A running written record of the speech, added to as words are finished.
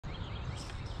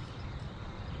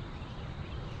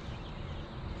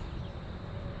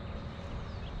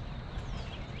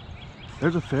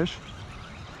there's a fish.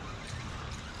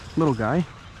 Little guy.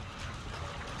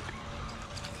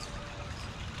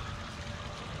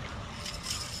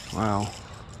 Wow.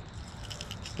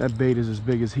 That bait is as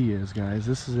big as he is, guys.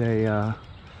 This is a, I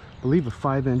believe a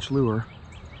 5-inch lure.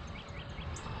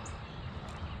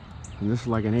 And this is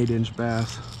like an 8-inch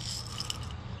bass.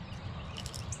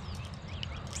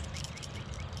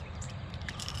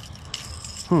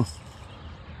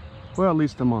 Well, at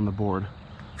least I'm on the board.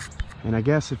 And I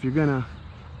guess if you're gonna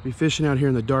be fishing out here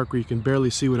in the dark where you can barely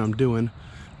see what I'm doing,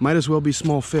 might as well be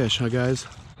small fish, huh guys?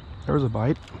 There was a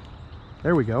bite.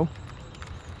 There we go.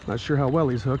 Not sure how well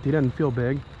he's hooked. He doesn't feel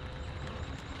big.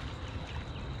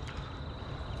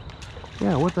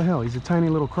 Yeah, what the hell? He's a tiny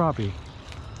little crappie.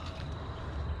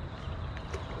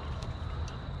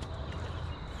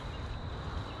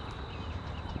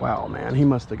 Wow, man, he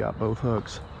must have got both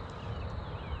hooks.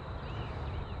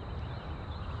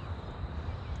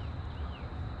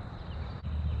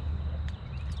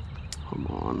 Come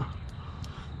on.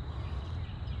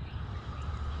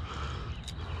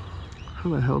 How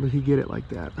the hell did he get it like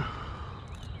that?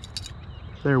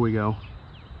 There we go.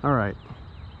 All right.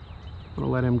 I'm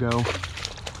gonna let him go.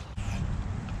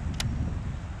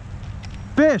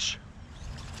 Fish!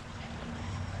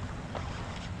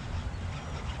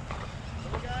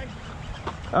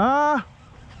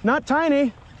 Not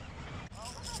tiny.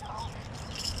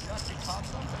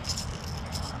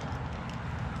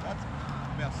 That's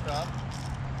messed up.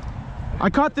 I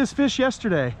caught this fish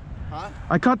yesterday. Huh?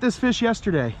 I caught this fish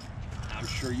yesterday. I'm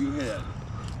sure you had.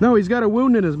 No, he's got a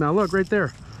wound in his mouth. Look, right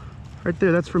there. Right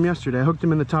there, that's from yesterday. I hooked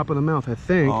him in the top of the mouth, I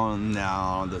think. Oh,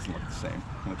 no, it doesn't look the same.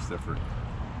 It looks different.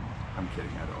 I'm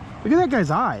kidding, I don't know. Look at that guy's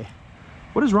eye.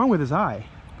 What is wrong with his eye?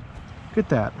 Look at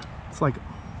that. It's like,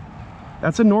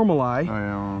 that's a normal eye. I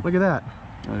know. Look at that.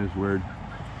 That is weird.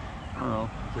 I don't know.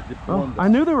 It's a different Oh, I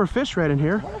knew there were fish right in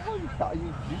here. How the hell you catch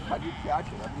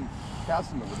it? I've been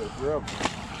casting it with it forever.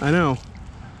 I know.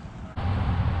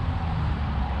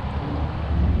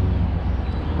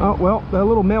 Oh, well, that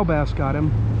little male bass got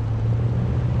him.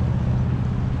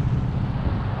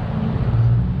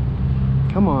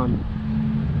 Come on.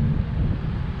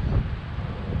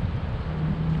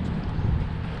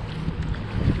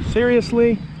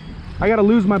 Seriously? I gotta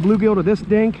lose my bluegill to this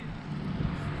dink?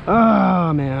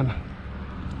 Ah, man.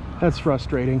 That's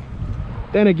frustrating.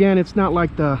 Then again, it's not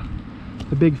like the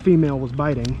big female was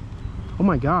biting. Oh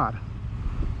my God.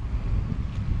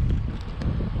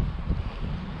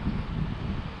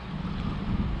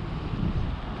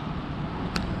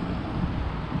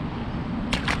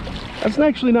 That's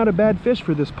actually not a bad fish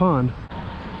for this pond.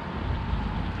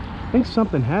 I think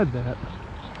something had that.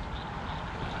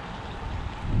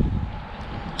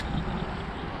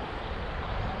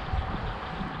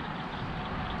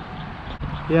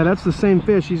 Yeah, that's the same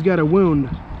fish. He's got a wound.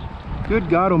 Good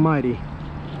God almighty.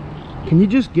 Can you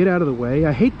just get out of the way?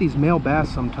 I hate these male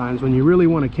bass sometimes when you really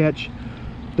want to catch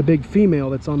the big female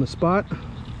that's on the spot.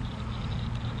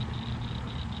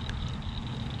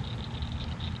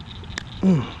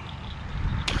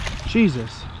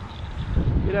 Jesus.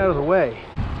 Get out of the way.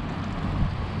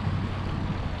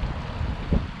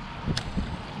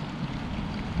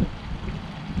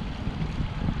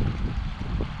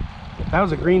 That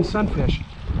was a green sunfish.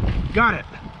 Got it.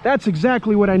 That's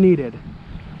exactly what I needed.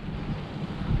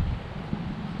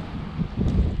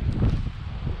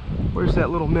 Where's that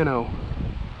little minnow?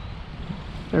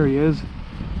 There he is.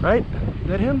 Right? Is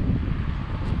that him?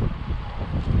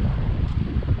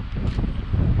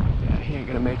 Yeah, he ain't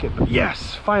gonna make it, but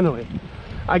yes, finally.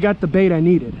 I got the bait I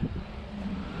needed.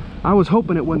 I was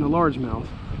hoping it wasn't a largemouth.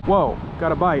 Whoa,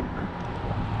 got a bite.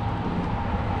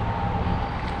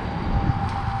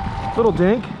 Little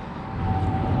dink.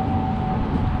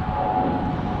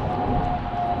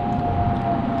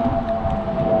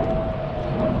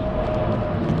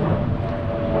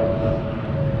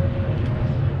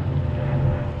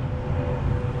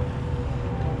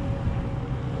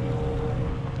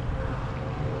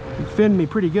 He finned me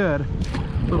pretty good.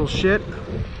 Little shit.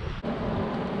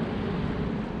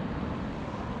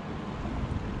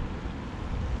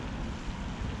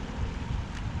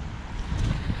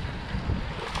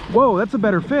 Whoa, that's a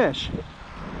better fish.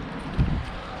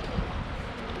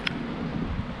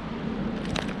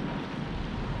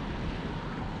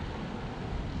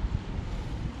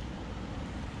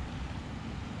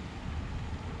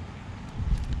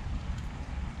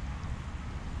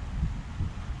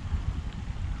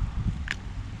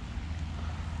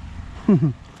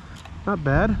 Not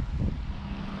bad.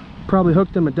 Probably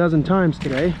hooked him a dozen times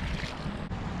today.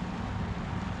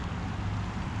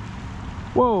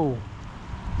 Whoa.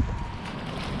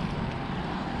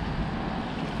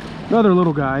 Another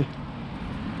little guy.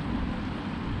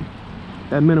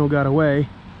 That minnow got away.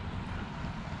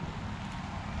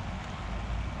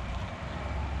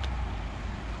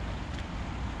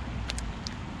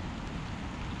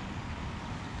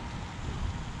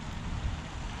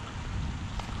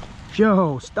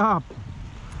 Joe, stop.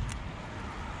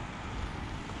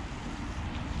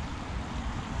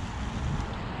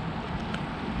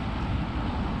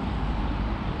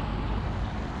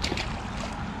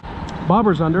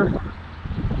 Bobber's under.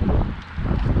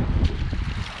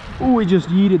 Ooh, we just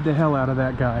yeeted the hell out of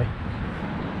that guy.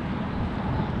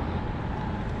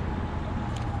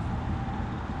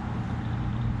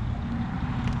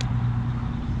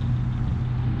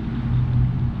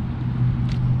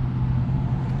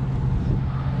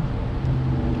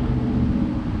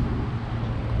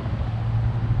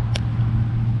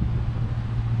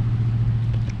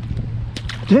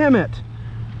 Damn it!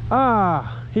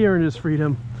 Ah, he earned his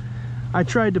freedom. I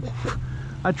tried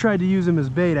to use him as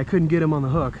bait. I couldn't get him on the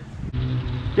hook.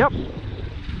 Yep.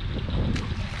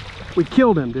 We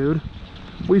killed him, dude.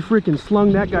 We freaking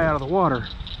slung that guy out of the water.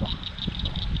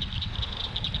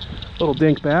 Little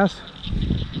dink bass.